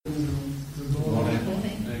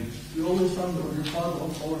Holy Father, the Father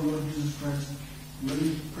of our Lord Jesus Christ, let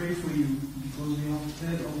me pray for you, because we have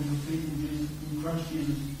heard of your faith in Christ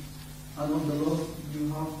Jesus, and of the love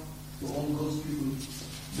you have for all God's people,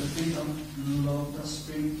 the faith and love that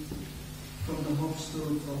spring from the hope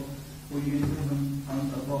stored up for you in heaven,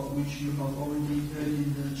 and about which you have already heard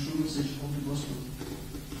in the true message of the gospel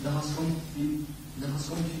that has come to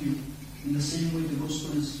you. In the same way, the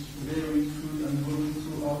gospel is bearing fruit and growing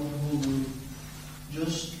throughout the whole world,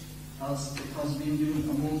 just as it has been doing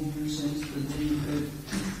among you since the day you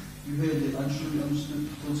heard it and truly understood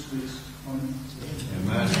God's grace. Amen.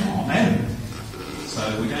 Amen. Amen. So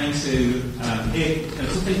we're going to hear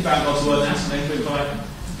something about God's word now. So I'm going to invite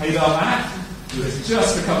Hagar back, who has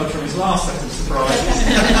just recovered from his last set of surprises.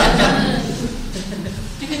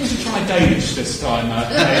 Do you think we should try Danish this time?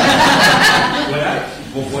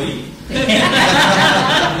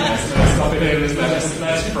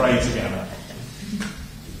 Let's pray together.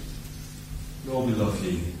 Lord, we love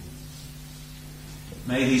you.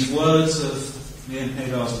 May these words of me and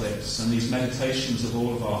Hagar's lips and these meditations of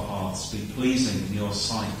all of our hearts be pleasing in your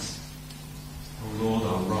sight. O Lord,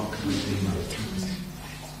 our rock and redeemer.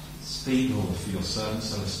 Speak, Lord, for your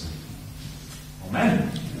servants are listening.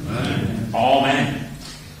 Amen. Amen. Amen.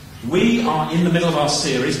 We are in the middle of our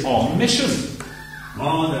series on mission.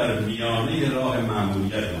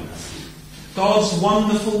 God's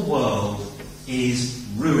wonderful world is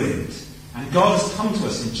ruined, and God has come to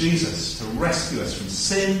us in Jesus to rescue us from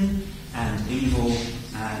sin and evil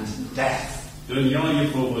and death. دنیای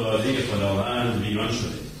فوق‌العاده خداوند ویران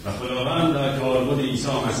شده و خداوند در کاربرد عیسی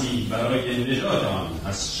مسیح برای نجات آن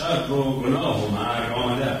از شر و گناه و مرگ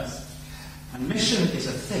آمده است. And mission is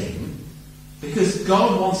a thing because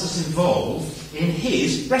God wants us involved in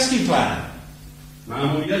his rescue plan.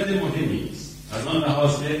 مأموریت مهمی است. از آن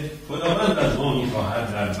لحاظ که خداوند از ما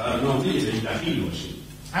می‌خواهد در برنامه وی دخیل باشیم.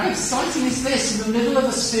 How exciting is this? In the middle of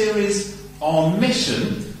a series on mission,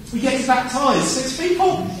 we get to baptize 6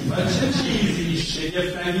 people. و چه چیزی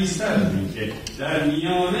شگفت‌انگیزتر از این که در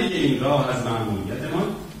میانه این راه از مأموریتمان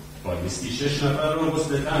بایستی 6 نفر را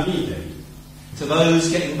غسل تعمید دهیم. To those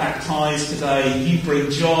getting baptized today, you bring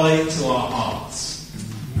joy to our hearts.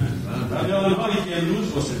 و به آنهایی که امروز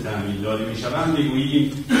غسل تعمید داده می‌شوند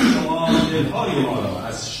می‌گوییم شما دل‌های ما را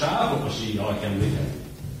از شعف و خوشی آکنده کردید.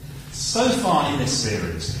 So far in this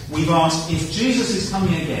series, we've asked, if Jesus is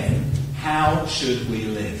coming again, how should we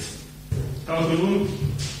live? تا کنون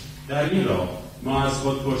در این راه ما از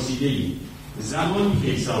خود پرسیده‌ایم زمانی که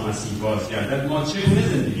عیسی مسیح بازگردد ما چگونه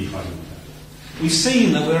زندگی خواهیم کرد؟ We've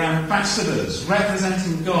seen that we're ambassadors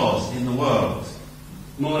representing God in the world.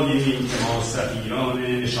 ما دیدیم که ما سفیران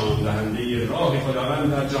نشان دهنده راه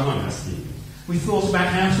خداوند در جهان هستیم. We thought about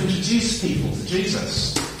how to introduce people to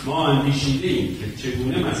Jesus. ما اندیشیدیم که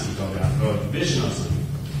چگونه مسیح را به افراد بشناسیم.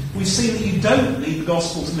 We've seen that you don't need the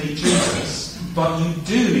gospel to meet Jesus, but you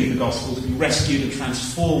do need the gospel to be rescued and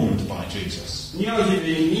transformed by Jesus. نیازی به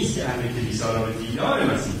این نیست که همه کلیسا را به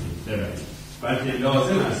دیدار مسیح ببرید، بلکه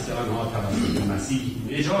لازم است که آنها توسط مسیح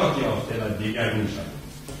نجات یافته و دگرگون شوند.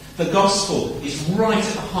 The gospel is right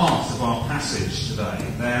at the heart of our passage today,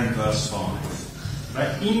 there in verse 5. و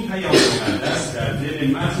این پیام مقدس در دل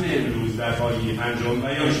متن امروز در پایه 5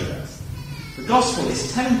 بیان شده است. The gospel is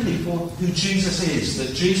telling people who Jesus is,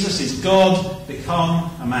 that Jesus is God become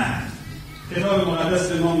a man. کتاب مقدس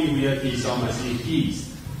به ما میگوید که عیسی مسیح کیست؟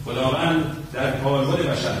 خداوند در کاربرد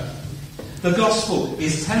بشر. The gospel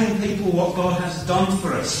is telling people what God has done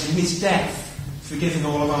for us in his death, forgiving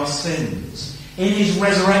all of our sins, in his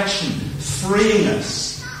resurrection, freeing us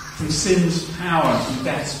from sin's power, from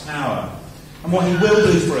death's power, and what he will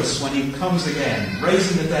do for us when he comes again,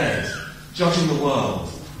 raising the dead, judging the world,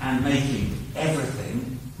 and making everything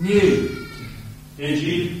new.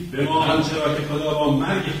 انجیل به ما آنچه را که خدا با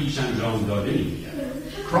مرگ خویش انجام داده میگوید.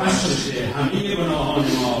 Christ همه گناهان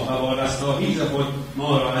ما و با رستاخیز خود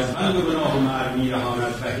ما را از بند گناه و مرگ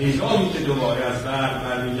میرهاند و هنگامی که دوباره از مرگ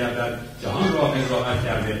برمیگردد جهان را قضاوت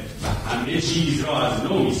کرده و همه چیز را از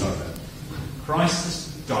نو میسازد. Christ has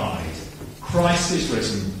died. Christ is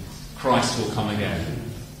risen. Christ will come again.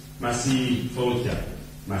 مسیح فوت کرد.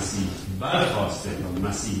 مسیح برخاسته و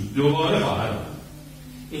مسیح دوباره خواهد آمد.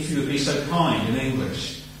 If you would be so kind in English.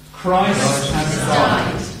 Christ has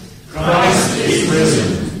died. Christ is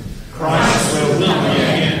risen. Christ will come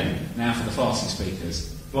again. Now for the Farsi speakers.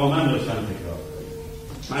 با من لطفاً تکرار.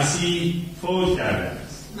 مسیح فوت کرده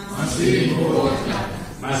است. مسیح فوت کرده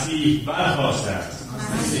است. مسیح برخاسته است.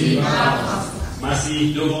 مسیح برخاسته است.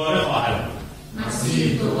 مسیح دوباره خواهد آمد.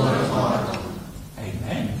 مسیح دوباره خواهد آمد.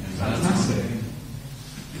 Amen. Fantastic.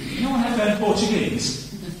 You know what I have in Portuguese?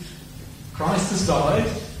 Christ has died.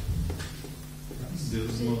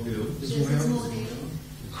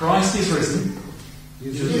 Christ is risen.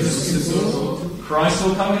 Christ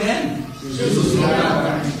will come again.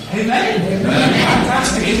 Amen.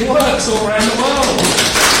 Fantastic. It works all around the world.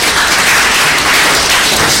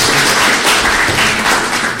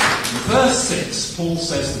 Verse 6, Paul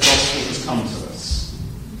says the gospel has come to us.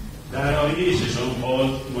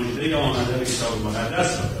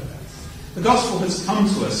 The gospel has come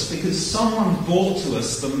to us because someone brought to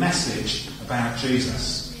us the message about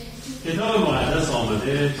Jesus. We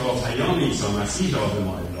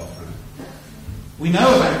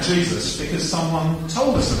know about Jesus because someone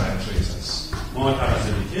told us about Jesus.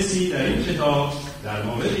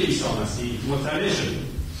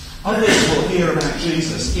 Others will hear about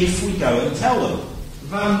Jesus if we go and tell them.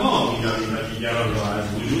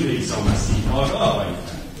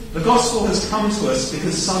 The gospel has come to us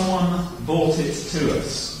because someone brought it to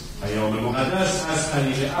us.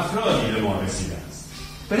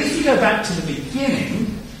 But if you go back to the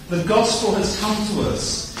beginning, the gospel has come to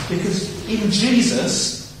us because in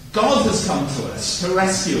Jesus, God has come to us to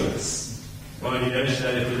rescue us. God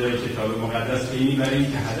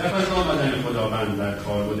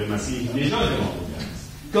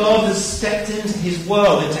has stepped into his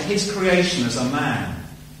world, into his creation as a man.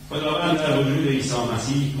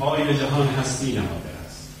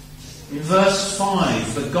 In verse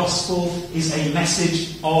 5, the gospel is a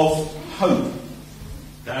message of hope.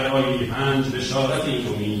 The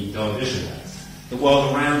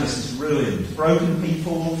world around us is ruined. Broken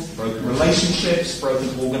people, broken relationships,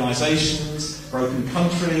 broken organizations, broken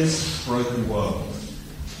countries, broken world.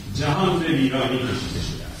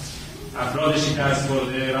 افراد شکست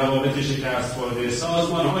خورده، روابط شکست خورده،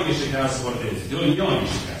 سازمان‌های شکست خورده، دنیای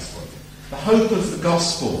شکست خورده. The hope of the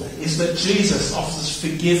gospel is that Jesus offers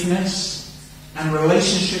forgiveness and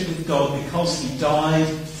relationship with God because he died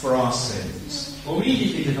for our sins. امیدی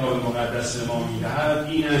که کتاب مقدس به ما می‌دهد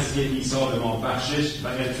این است که عیسی به ما بخشش و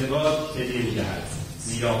ارتباط هدیه می‌دهد،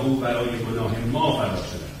 زیرا او برای گناه ما فدا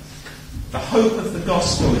شده است. The hope of the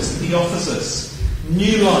gospel is that he offers us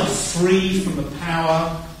new life free from the power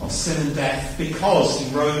of sin and death because he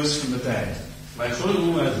rose from the dead. و چون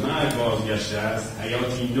او از مرگ بازگشته است،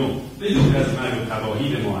 حیاتی نو بدون از مرگ و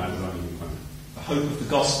تباهی به ما ارزانی می‌کند. The hope of the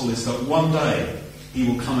gospel is that one day he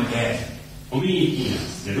will come again. امید این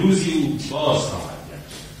است که روزی او باز خواهد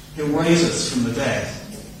گشت. He'll raise us from the dead.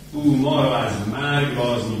 او ما را از مرگ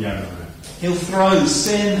باز می‌گرداند. He'll throw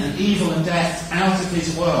sin and evil and death out of his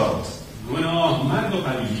world. گناه، مرگ و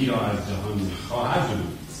پلیدی را از جهان خواهد بود.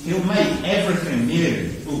 He'll make everything new.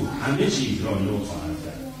 او همه چیز را نو خواهد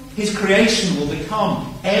کرد. His creation will become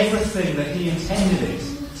everything that he intended it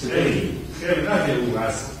to be. خلقت او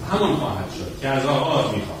از همان خواهد شد که از آغاز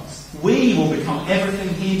می‌خواست. We will become everything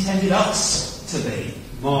he intended us to be.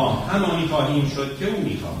 ما همانی خواهیم شد که او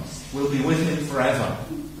می‌خواست. We'll be with him forever.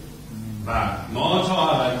 و ما تا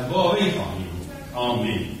ابد با وی خواهیم بود.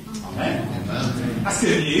 آمین. Amen. That's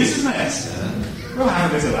good news, isn't it? We'll have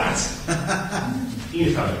a bit of that. این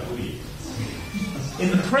خبر خوبیه. In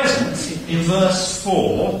the present, in verse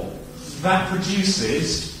 4, that produces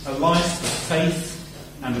a life of faith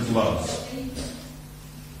and of love.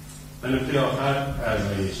 و نکته آخر از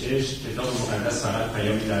آیه 6 کتاب مقدس فقط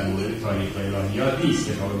پیامی در مورد تاریخ و الهیات نیست.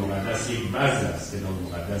 کتاب مقدس یک وعظ است. کتاب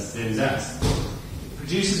مقدس زنده است. It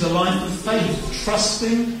produces a life of faith,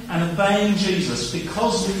 trusting and obeying Jesus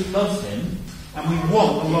because we love him and we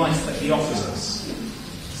want the life that he offers us.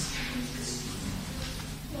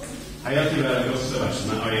 حیاتی بر اساس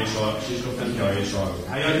من آیه 4 گفتم که آیه 4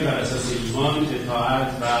 حیاتی بر اساس ایمان، اطاعت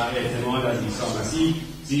و اعتماد از عیسی مسیح،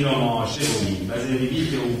 زیرا ما عاشقیم و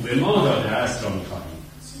زندگی که او به ما داده است را می‌خواهیم.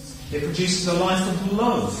 It produces a life of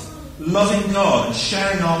love, loving God and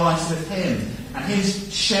sharing our life with him and his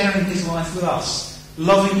sharing his life with us,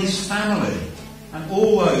 loving his family and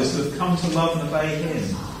all those who have come to love and obey him,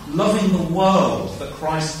 loving the world that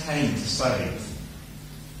Christ came to save.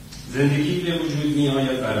 زندگی به وجود می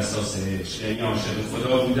آید بر اساس عشق، یعنی عاشق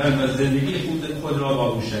خدا بودن و زندگی خود را با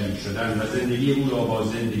او شریک شدن و زندگی او را با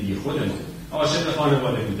زندگی خودمان، عاشق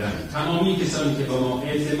خانواده بودن. تمامی کسانی که با ما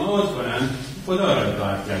اعتماد کنند خدا را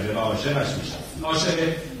اطاعت کرده و عاشقش میشوند. عاشق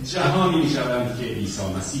جهانی میشوند که عیسی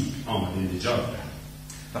مسیح آمده نجات دهد.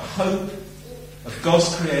 The hope of God's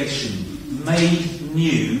creation made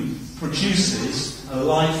new produces a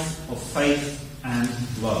life of faith and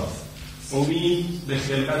love. امید به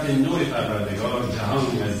خلقت نوع پروردگار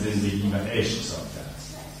جهانی از زندگی و عشق ساخته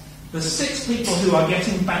است. The 6 people who are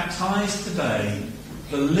getting baptized today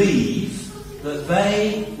believe that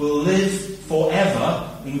they will live forever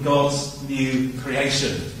in God's new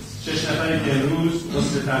creation. 6 نفری که امروز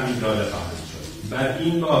غسل تعمید داده خواهند شد بر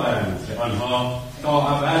این باورند که آنها تا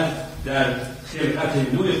ابد در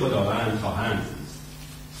خلقت نوع خداوند خواهند بود.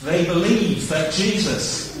 They believe that Jesus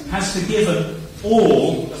has forgiven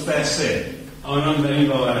all of their sin. آنان بر این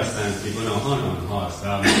باور هستند که گناهان آنها است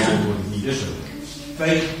و بازگشته شده.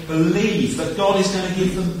 They believe that God is going to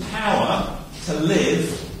give them power to live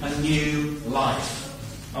a new life.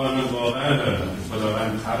 آنان باور دارند که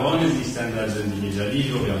خداوند توان زیستن در زندگی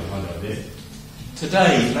جدید رو به آنها داده.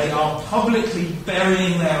 Today they are publicly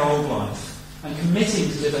burying their old life and committing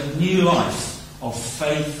to live a new life of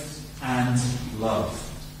faith and love.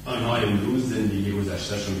 آنها امروز زندگی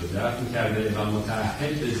گذشته‌شون رو دفن کرده و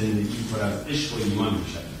متعهد به زندگی پر از عشق و ایمان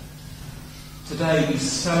می‌شوند. Today we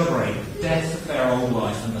celebrate the death of their old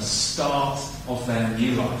life and the start of their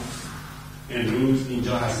new life. امروز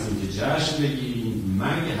اینجا هستیم که جشن بگیریم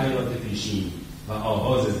مرگ حیات پیشین و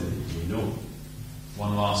آغاز زندگی نو.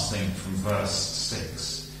 One last thing from verse 6.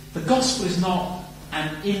 The gospel is not an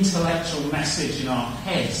intellectual message in our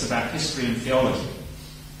heads about history and theology.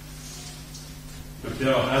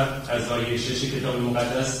 نکته آخر از آیه 6 کتاب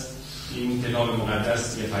مقدس، این کتاب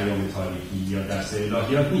مقدس یه پیام تاریخی یا درس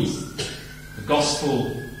الهیات نیست. The gospel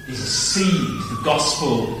is a seed. The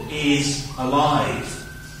gospel is alive.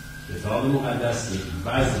 کتاب مقدس یک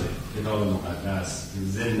بذره. کتاب مقدس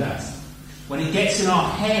زنده است. When it gets in our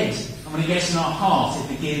head and when it gets in our heart, it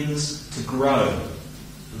begins to grow.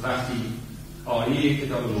 وقتی آیه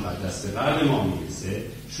کتاب مقدس به قلب ما میرسه،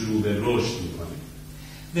 شروع به رشد میکنه.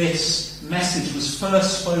 This message was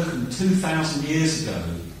first spoken 2,000 years ago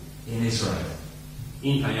in Israel.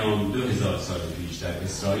 این پیام 2000 سال پیش در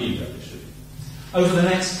اسرائیل داده شده. Over the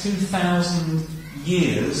next 2,000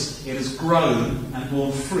 years, it has grown and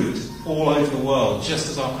borne fruit all over the world, just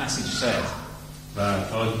as our passage said. و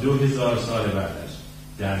تا 2000 سال بعدش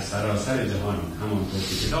در سراسر جهان همانطور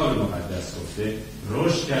که کتاب مقدس گفته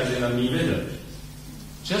رشد کرده و میوه داده.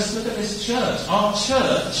 Just look at this church. Our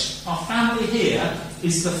church, our family here,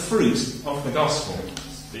 is the fruit of the gospel.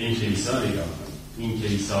 به این کلیسا نگاه کنید. این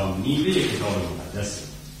کلیسا میوه کتاب مقدسه.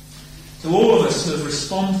 To all of us who have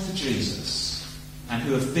responded to Jesus and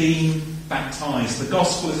who have been baptized, the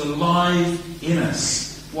gospel is alive in us,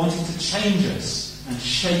 wanting to change us and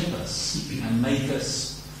shape us and make us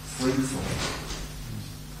fruitful.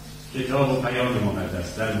 کتاب و پیام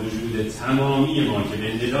مقدس در وجود تمامی ما که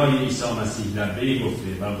به ندای عیسی مسیح لبیک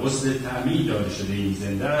گفته و غسل تعمید داده شده این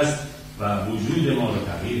زنده است و وجود ما را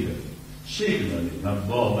تغییر داده، شکل داده و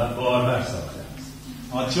بارور ساخته است.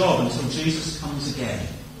 Our job until Jesus comes again,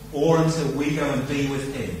 or until we go and be with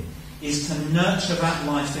him, is to nurture that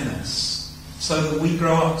life in us so that we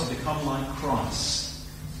grow up to become like Christ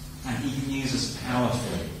and he can use us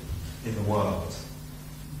powerfully in the world.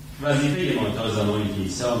 وظیفه ما تا زمانی که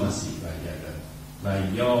عیسی مسیح برگردد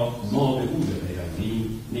و یا ما به او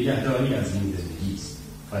بپیوندیم نگهداری از این زندگی است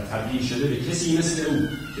و تبدیل شده به کسی مثل او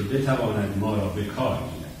که بتواند ما را به کار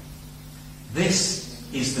گیرد. This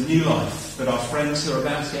is the new life that our friends who are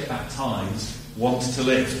about to get baptized want to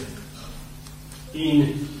live.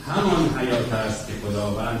 این همان حیات است که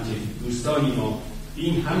خداوند که دوستانی ما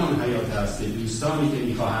این همان حیات است که دوستانی که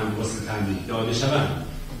می‌خواهند غسل تعمید داده شوند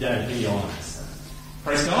در پی آن هستند.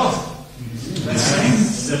 Praise God. Let's sing.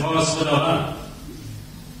 سپاس خداوند.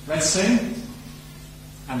 Let's sing.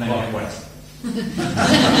 And then get wet.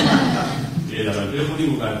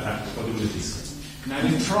 Now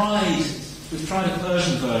we've tried a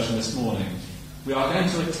Persian version this morning. We are going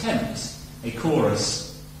to attempt a chorus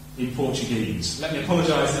in Portuguese. Let me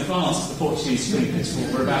apologise in advance to the Portuguese speakers for what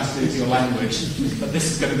we're about to do to your language, but this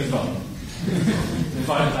is going to be fun.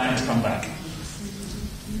 Invite the band to come back.